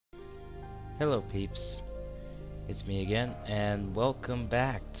Hello peeps, it's me again, and welcome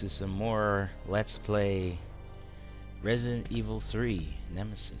back to some more Let's Play Resident Evil 3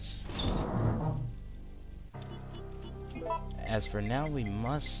 Nemesis. As for now, we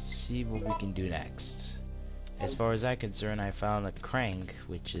must see what we can do next. As far as I'm concerned, I found a crank,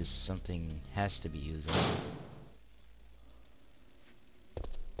 which is something has to be using.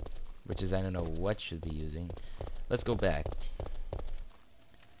 Which is, I don't know what should be using. Let's go back.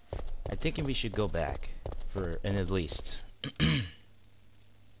 I'm thinking we should go back for at least.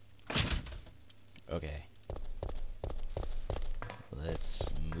 Okay. Let's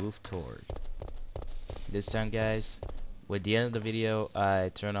move toward. This time, guys, with the end of the video,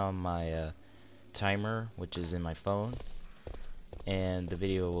 I turn on my timer, which is in my phone, and the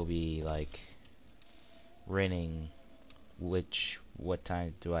video will be like running what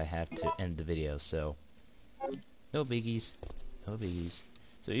time do I have to end the video, so no biggies.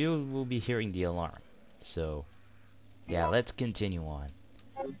 So you will be hearing the alarm. So yeah, let's continue on.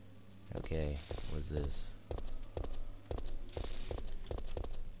 Okay, what's this?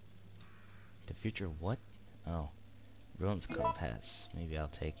 The future of what? Oh, Roland's compass. Maybe I'll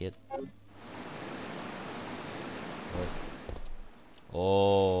take it. What?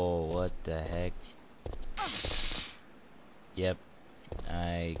 Oh, what the heck? Yep,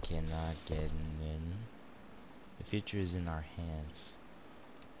 I cannot get in. The future is in our hands.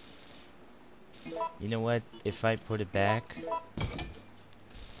 You know what? If I put it back,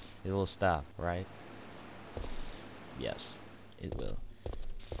 it will stop, right? Yes, it will.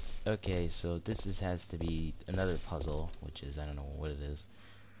 Okay, so this has to be another puzzle, which is, I don't know what it is.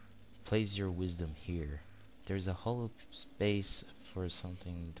 Place your wisdom here. There's a hollow space for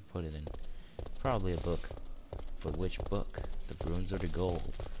something to put it in. Probably a book. But which book? The runes or the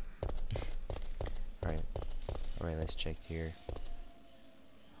gold? Alright, let's check here.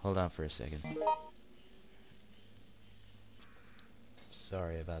 Hold on for a second.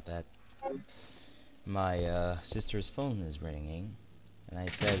 Sorry about that. My sister's phone is ringing, and I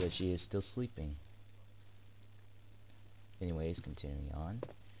said that she is still sleeping. Anyways, continuing on.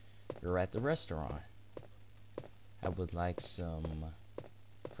 We're at the restaurant. I would like some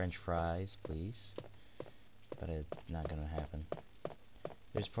French fries, please. But it's not gonna happen.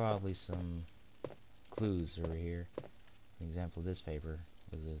 There's probably some clues over here. For example, this paper.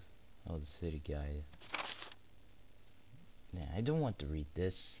 What is this? Oh, the city guide. Nah, I don't want to read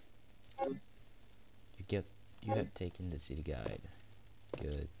this. You have taken the city guide.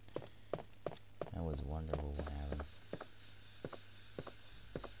 Good. That was wonderful what happened.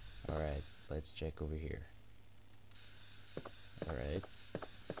 Alright, let's check over here. Alright.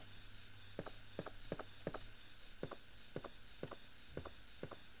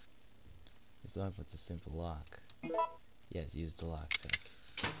 It's locked with a simple lock. Yes, use the lock pick.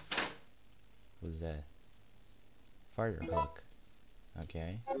 What's that? Fire hook.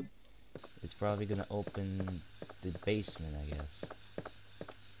 Okay. It's probably gonna open the basement, I guess.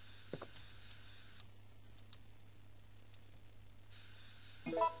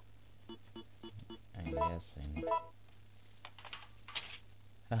 I'm guessing.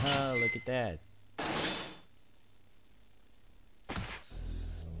 Haha, look at that.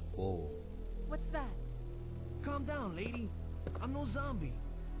 Whoa. What's that? Calm down, lady. I'm no zombie.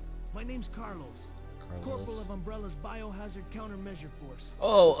 My name's Carlos. Corporal of Umbrella's Biohazard Countermeasure Force.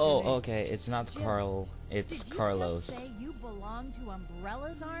 Oh, okay. It's not Jill, Carl. It's Did you Carlos. just say you belong to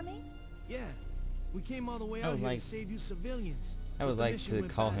Umbrella's army? Yeah. We came all the way out here to save you civilians. I would But the like mission to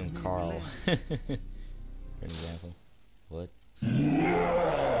went call bad him the minute we Carl. landed. For example. What? How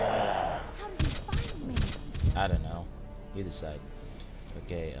did you find me? I don't know. You decide.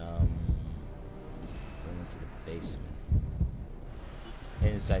 Okay, going into the basement.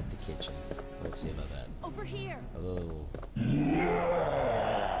 And inside the kitchen. Let's see about that. Over here. Hello.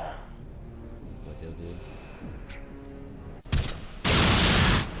 What they'll do?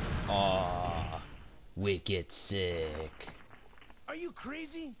 Aww. Wicked sick. Are you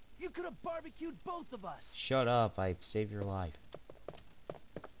crazy? You could have barbecued both of us. Shut up, I saved your life.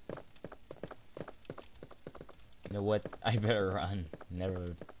 You know what? I better run. I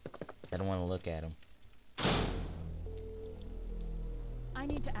don't want to look at him. I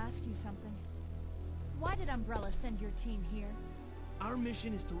need to ask you something. Why did Umbrella send your team here? Our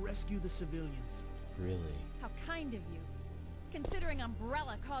mission is to rescue the civilians. Really? How kind of you. Considering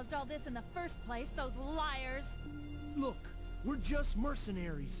Umbrella caused all this in the first place, those liars. Look, we're just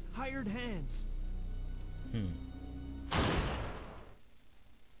mercenaries, hired hands.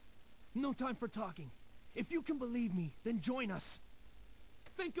 No time for talking. If you can believe me, then join us.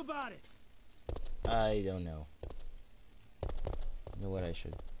 Think about it. I don't know. You know what I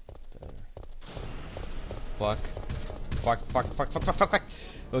should better. fuck. Fuck.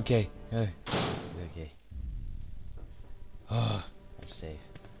 Okay. Okay. Oh, I'm safe.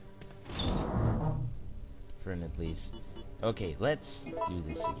 For at least. Okay, let's do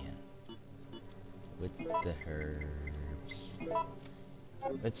this again. With the herbs.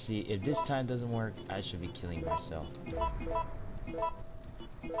 Let's see, if this time doesn't work, I should be killing myself.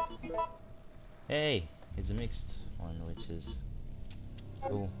 Hey, it's a mixed one, which is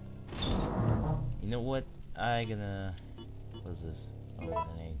cool. You know what? What's this? Oh,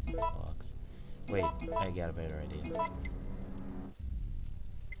 an egg box. Wait, I got a better idea.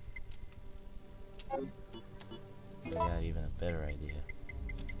 I got even a better idea.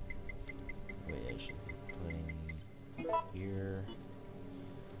 Wait, I should be putting here.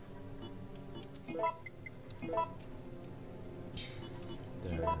 The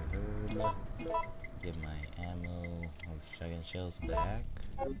herb. Get my ammo of shotgun shells back.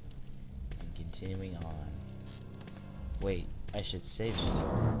 And continuing on. Wait, I should save it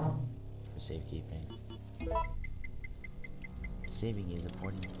though. For safekeeping. Saving is an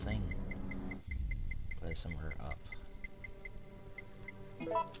important thing. But somewhere up.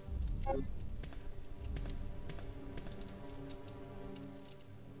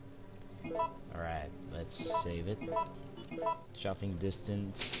 Alright, let's save it. Shopping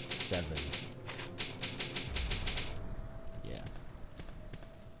distance 7. Yeah.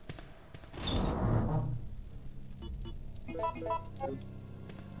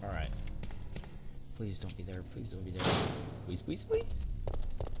 Alright. Please don't be there. Please don't be there. Please.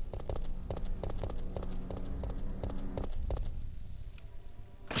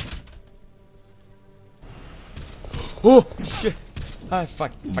 Oh shit! Ah,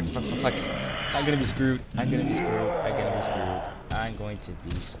 fuck. I'm gonna be screwed. I'm going to be screwed.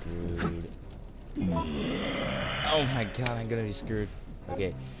 Oh my god, I'm gonna be screwed.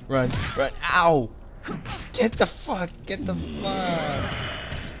 Okay, run. Ow! Get the fuck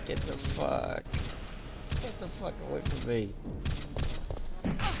away from me.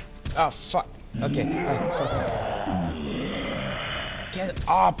 Oh fuck. Okay. Get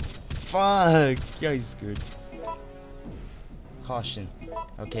up! Fuck! Yeah, he's screwed. Caution.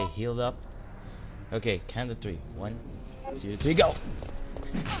 Okay, healed up. Okay, count to 3. 1, 2, 3, go!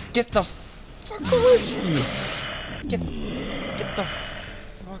 Get the fuck away from me! Get the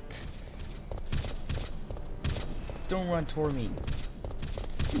fuck. Don't run toward me.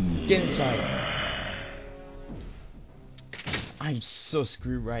 Get inside. I'm so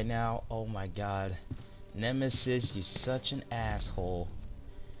screwed right now. Oh my god. Nemesis, you such an asshole.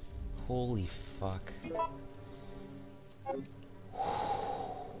 Holy fuck.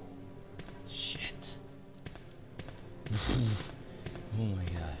 Shit. Oh my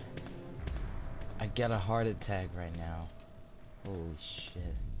god. I got a heart attack right now. Holy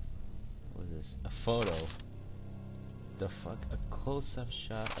shit. What is this? A photo. The fuck? A close-up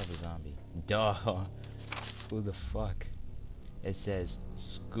shot of a zombie. Duh. Who the fuck? It says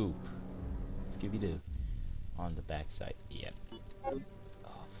Scoop. Scooby-Doo. On the backside. Yep.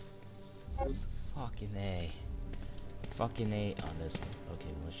 Oh, fucking A. Fucking A on this one.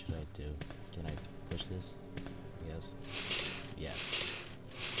 Okay, what should I do? Can I push this? Yes. Yes.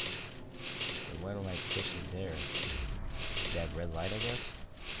 But why don't I push it there? That red light, I guess?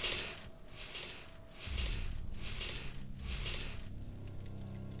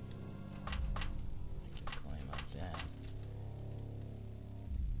 I can climb up that.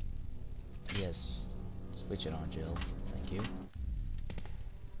 Yes. Switch it on, Jill. Thank you.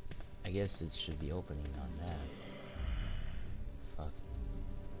 I guess it should be opening on that. Fuck.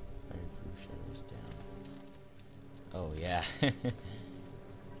 Fireproof shutters down. Oh, yeah.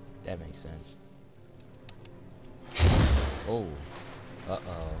 That makes sense. Oh.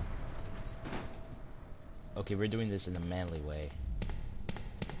 Uh-oh. Okay, we're doing this in a manly way.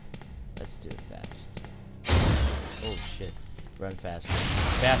 Let's do it fast. Oh, shit. Run faster.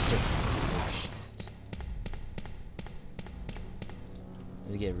 Faster! Oh, shit.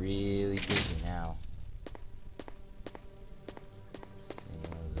 We get really freaky now. See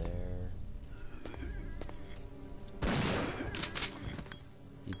over there.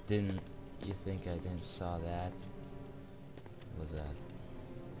 You think I didn't saw that? What was that?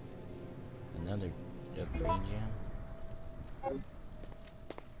 Another green gem?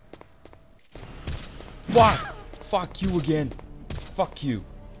 Fuck! Fuck you again! Fuck you!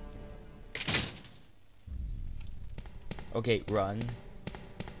 Okay, run.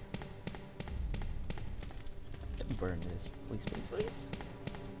 Don't burn this. Please.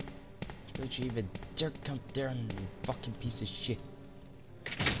 Don't you even dare come down, you fucking piece of shit.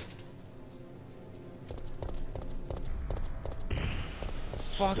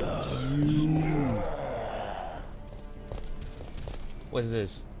 Fuck you. What is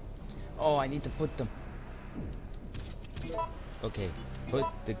this? Oh, I need to put them. Okay, put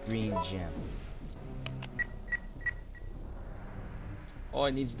the green gem. Oh,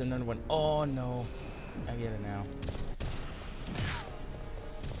 it needs another one. Oh no. I get it now.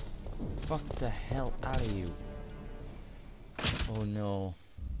 Fuck the hell out of you. Oh no.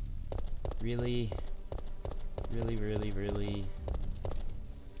 Really? Really, really, really?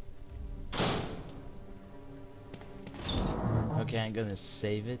 Okay, I'm gonna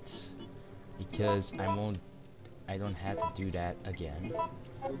save it because I don't have to do that again.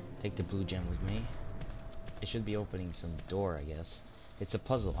 Take the blue gem with me. It should be opening some door, I guess. It's a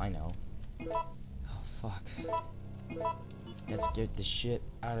puzzle, I know. Oh fuck. That scared the shit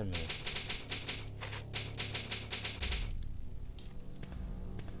out of me.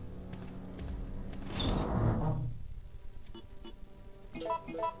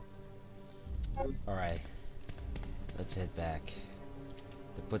 Alright. Let's head back.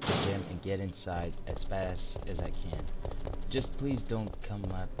 To put the gem and get inside as fast as I can. Just please don't come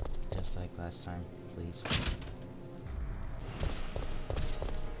up just like last time, please.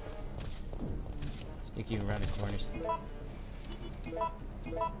 Sneaking around the corners.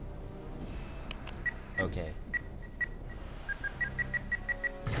 Okay.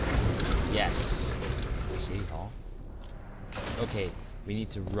 Yes. City Hall. Okay, we need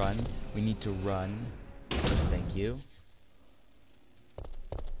to run. We need to run. Thank you.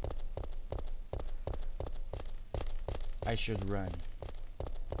 I should run.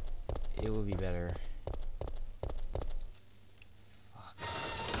 It will be better. Fuck.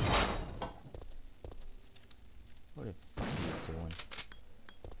 What the fuck are you doing?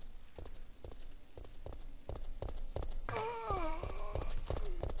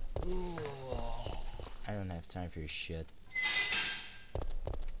 I don't have time for your shit.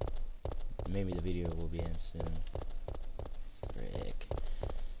 Maybe the video will be in soon. Frick.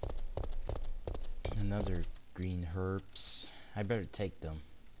 Another green herbs. I better take them.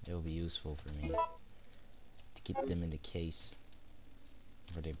 It will be useful for me to keep them in the case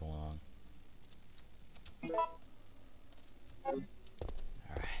where they belong. Alright.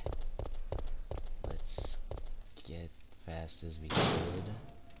 Let's get fast as we could.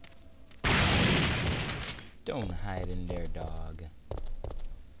 Don't hide in there, dog.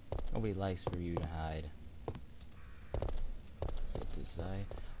 Nobody likes for you to hide. Get this side.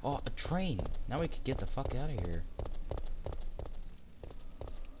 Oh, a train! Now we can get the fuck out of here.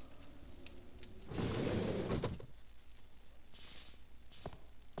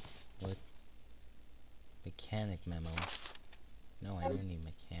 What? Mechanic memo. No, I don't need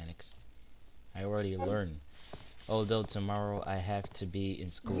mechanics. I already learned. Although tomorrow I have to be in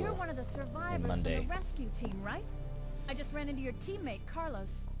school. You're one of the survivors from the rescue team, right? I just ran into your teammate,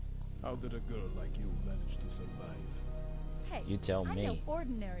 Carlos. How did a girl like you manage to survive? Hey, you tell me. I'm no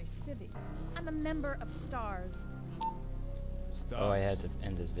ordinary civvy. I'm a member of STARS. STARS? Oh, I had to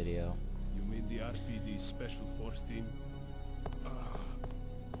end this video. You mean the RPD Special Force Team?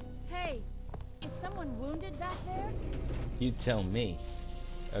 Hey, is someone wounded back there? You tell me.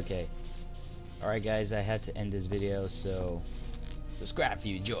 Okay. Alright guys, I had to end this video, so subscribe if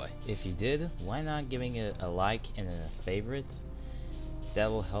you enjoy. If you did, why not giving it a like and a favorite? That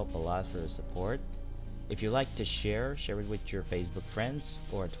will help a lot for the support. If you like to share it with your Facebook friends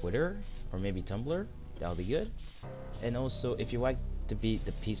or Twitter or maybe Tumblr. That'll be good. And also, if you like to be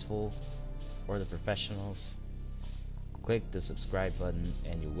the peaceful or the professionals, click the subscribe button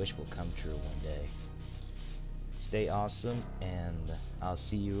and your wish will come true one day. Stay awesome, and I'll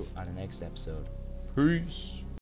see you on the next episode. Peace.